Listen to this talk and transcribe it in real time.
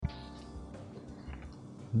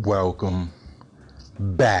Welcome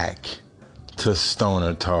back to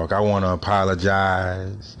Stoner Talk. I want to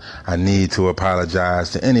apologize. I need to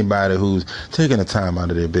apologize to anybody who's taking the time out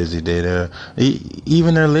of their busy day,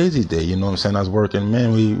 even their lazy day. You know what I'm saying? I was working,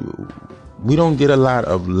 man. We don't get a lot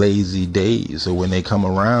of lazy days. So when they come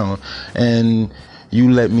around and you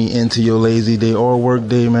let me into your lazy day or work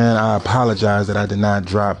day, man, I apologize that I did not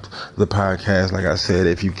drop the podcast. Like I said,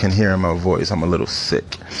 if you can hear in my voice, I'm a little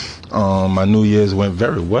sick. My New Year's went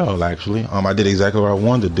very well, actually. I did exactly what I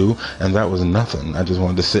wanted to do, and that was nothing. I just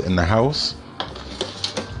wanted to sit in the house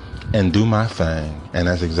and do my thing, and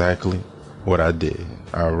that's exactly what I did.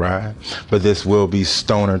 All right, but this will be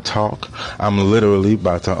Stoner Talk. I'm literally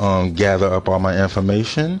about to gather up all my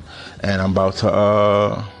information, and I'm about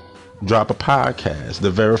to drop a podcast,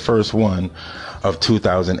 the very first one of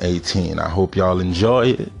 2018. I hope y'all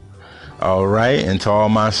enjoy it. All right, and to all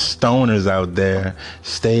my stoners out there,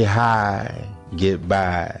 stay high, get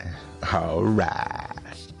by. All right.